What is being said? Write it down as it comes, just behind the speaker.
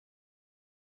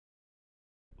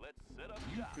Let's set up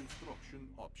New shop. construction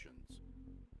options.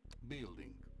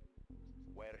 Building.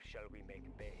 Where shall we make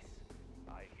base?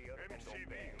 I hear and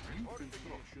obey. New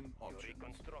construction Your options.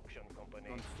 reconstruction company.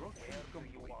 Construction Where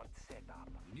do you complete. want set up?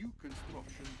 New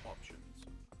construction options.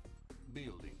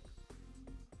 Building.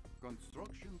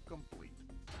 Construction complete.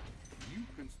 New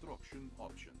construction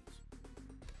options.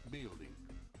 Building.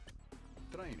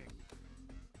 Training.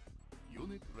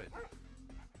 Unit ready.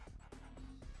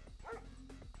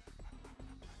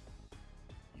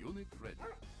 Unit ready.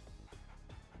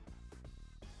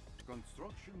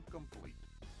 Construction complete.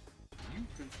 New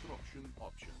construction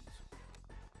options.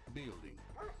 Building.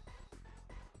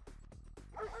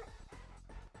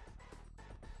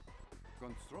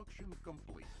 Construction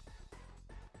complete.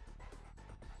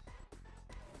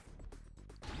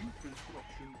 New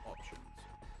construction options.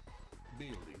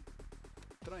 Building.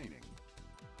 Training.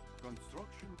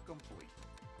 Construction complete.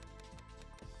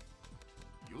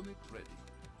 Unit ready.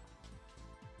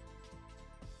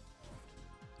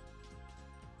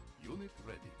 Unit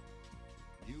ready.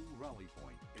 New rally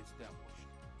point established.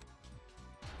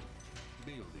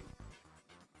 Building.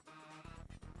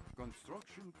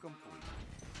 Construction complete.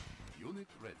 Unit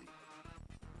ready.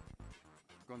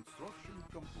 Construction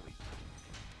complete.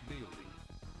 Building.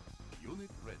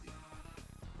 Unit ready.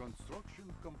 Construction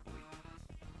complete.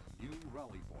 New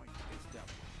rally point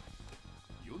established.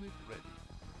 Unit ready.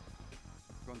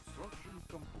 Construction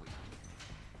complete.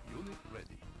 Unit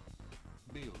ready.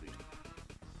 Building.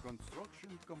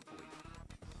 Construction complete.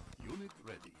 Unit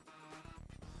ready.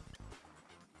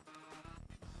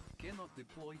 Cannot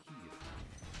deploy here.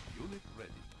 Unit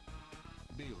ready.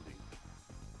 Building.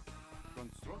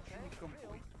 Construction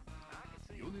complete.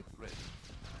 Unit ready.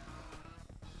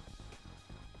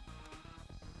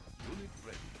 Unit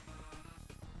ready.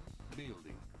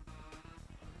 Building.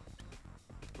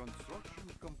 Construction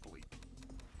complete.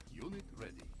 Unit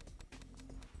ready.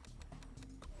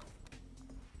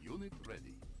 Unit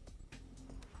ready.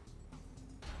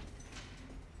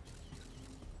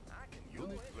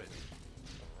 Unit ready.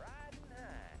 Riding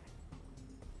high.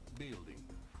 Building.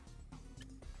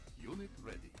 Unit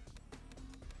ready.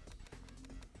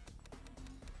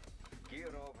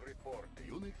 Kirov reporting.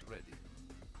 Unit ready.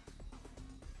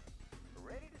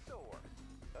 Ready to soar.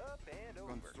 Up and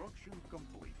over. Construction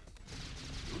complete.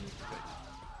 Unit ready.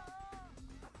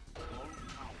 Low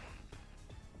power.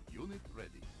 Unit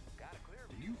ready. Got a clear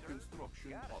view, New sir.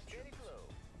 construction Got a steady options. flow.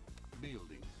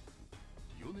 Building.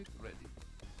 Unit ready.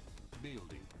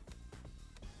 Building.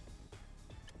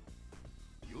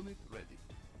 Unit ready.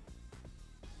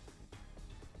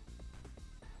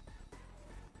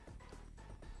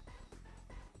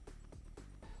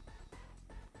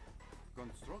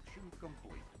 Construction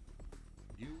complete.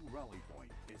 New rally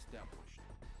point established.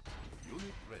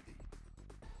 Unit ready.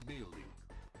 Building.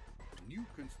 New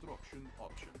construction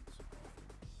options.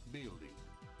 Building.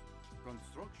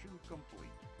 Construction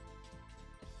complete.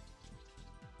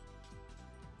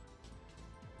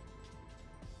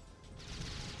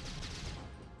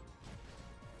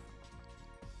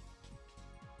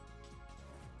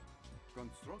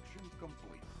 Construction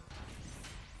complete.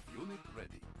 Unit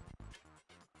ready.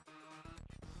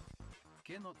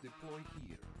 Cannot deploy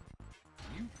here.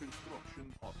 New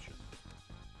construction options.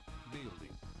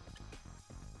 Building.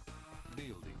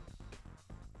 Building.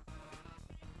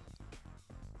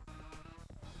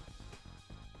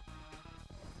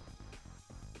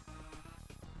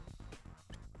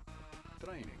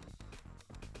 Training.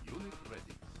 Unit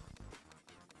ready.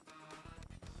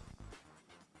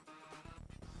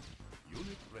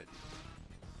 Unit ready.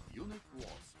 Unit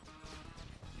lost.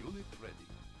 Unit ready.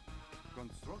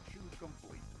 Construction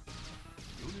complete.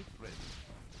 Unit ready.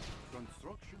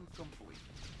 Construction complete.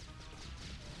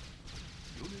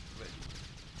 Unit ready.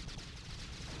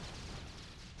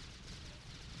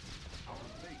 Our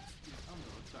base is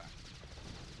under attack.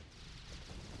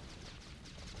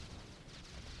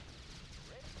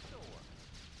 Ready to soar.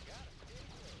 Got a steady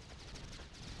flow.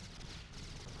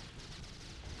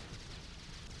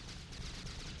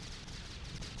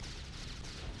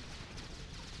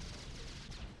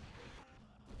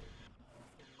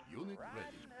 Unit ready.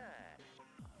 Riding high.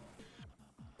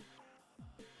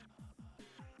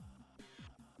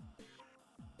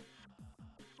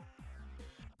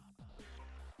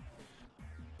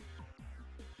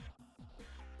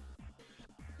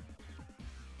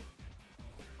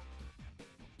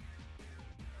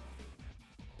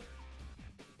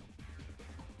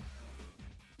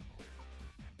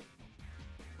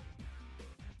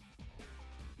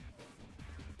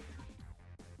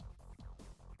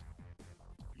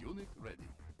 Unit ready.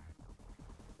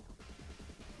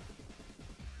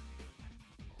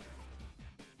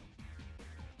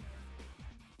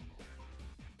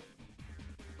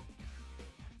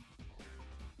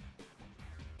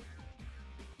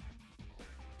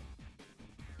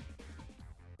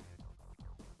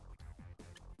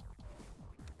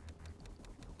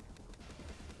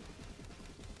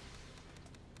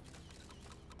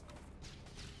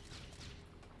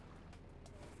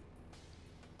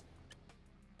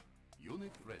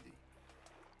 Unit ready.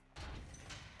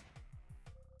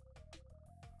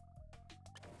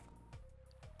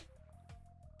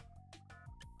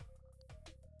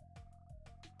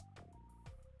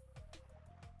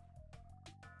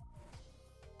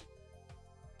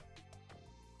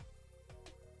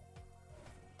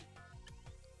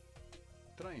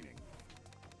 Training.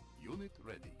 Unit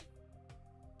ready.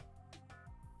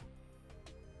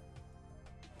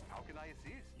 How can I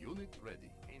assist? Unit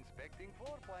ready. Inspecting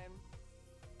floor plan.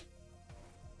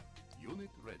 Unit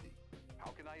ready.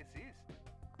 How can I assist?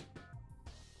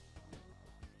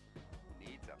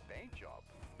 Needs a paint job.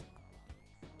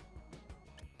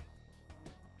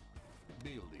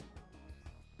 Building.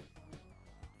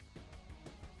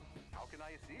 How can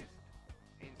I assist?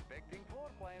 Inspecting floor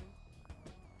plan.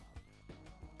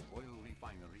 Oil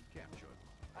refinery captured.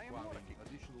 I am Acquiring working.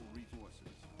 additional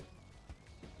resources.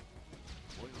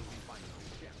 Oil refinery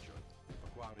captured.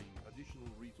 Acquiring additional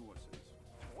resources.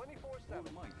 24/7.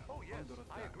 All miners Oh yes, under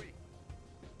I attack. agree.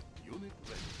 Unit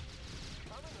ready.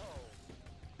 Coming home.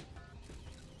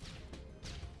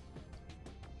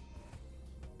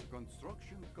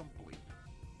 Construction complete.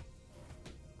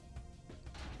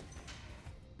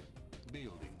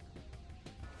 Building.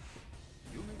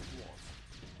 Unit lost.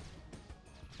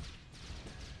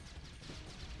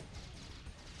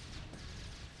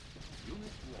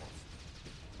 Unit lost.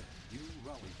 New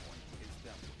rally point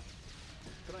established.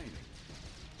 Training.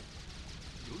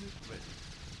 Unit ready.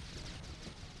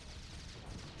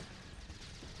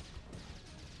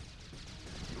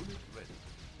 Unit ready.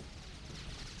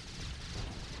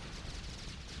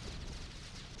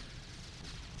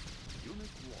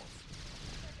 Unit lost.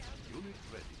 Unit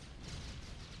ready.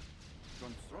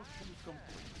 Construction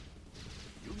complete.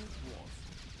 Unit lost.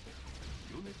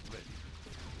 Unit ready.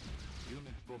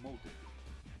 Unit promoted.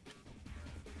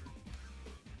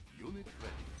 Unit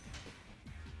ready.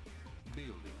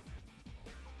 Building.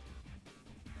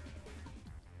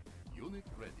 Unit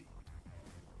ready.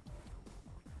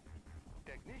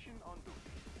 Technician on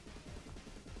duty.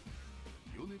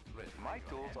 Unit ready. My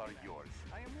tools are yours.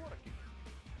 I am working.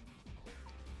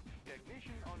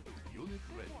 Technician on duty. Unit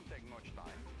This ready. won't take much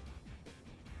time.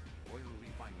 Oil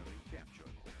refinery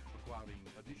captured. Acquiring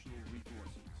additional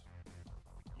resources.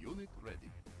 Unit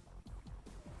ready.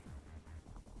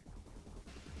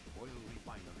 Oil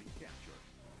refinery captured.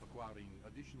 Acquiring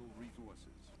additional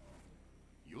resources.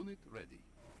 Unit ready.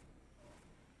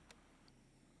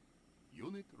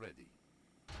 Unit ready.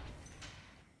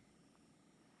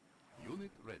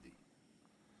 Unit ready.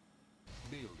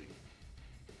 Building.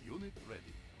 Unit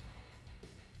ready.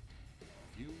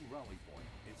 New rally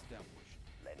point established.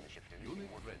 Unit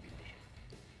ready.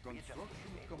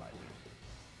 Construction complete.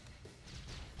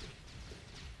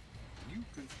 New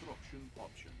construction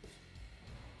options.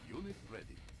 Unit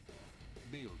ready.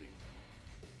 Building.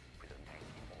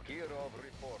 Kirov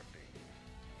reporting.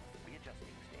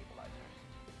 Readjusting stabilizers.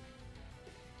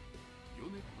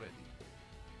 Unit ready.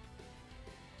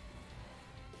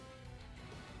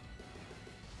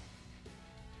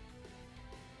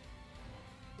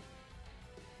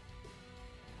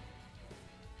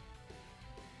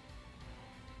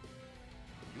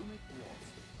 Unit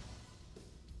lost.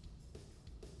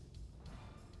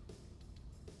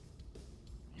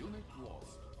 Unit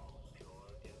lost.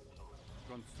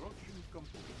 Construction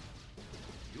complete.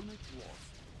 Unit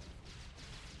lost.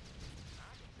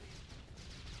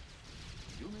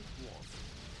 Unit lost.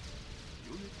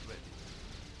 Unit ready.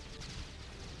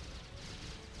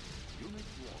 Unit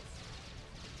lost.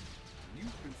 New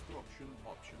construction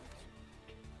options.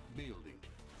 Building.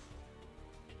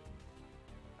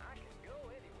 I can go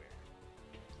anywhere.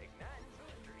 Ignite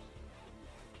boosters.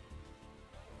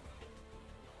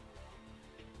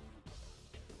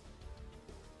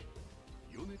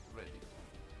 Unit ready.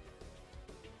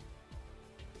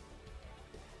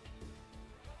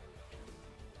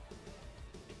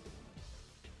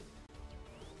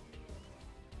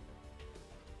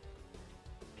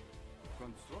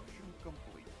 Construction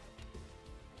complete.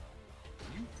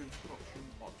 New construction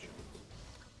options.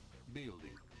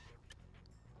 Building.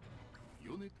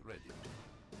 Unit ready.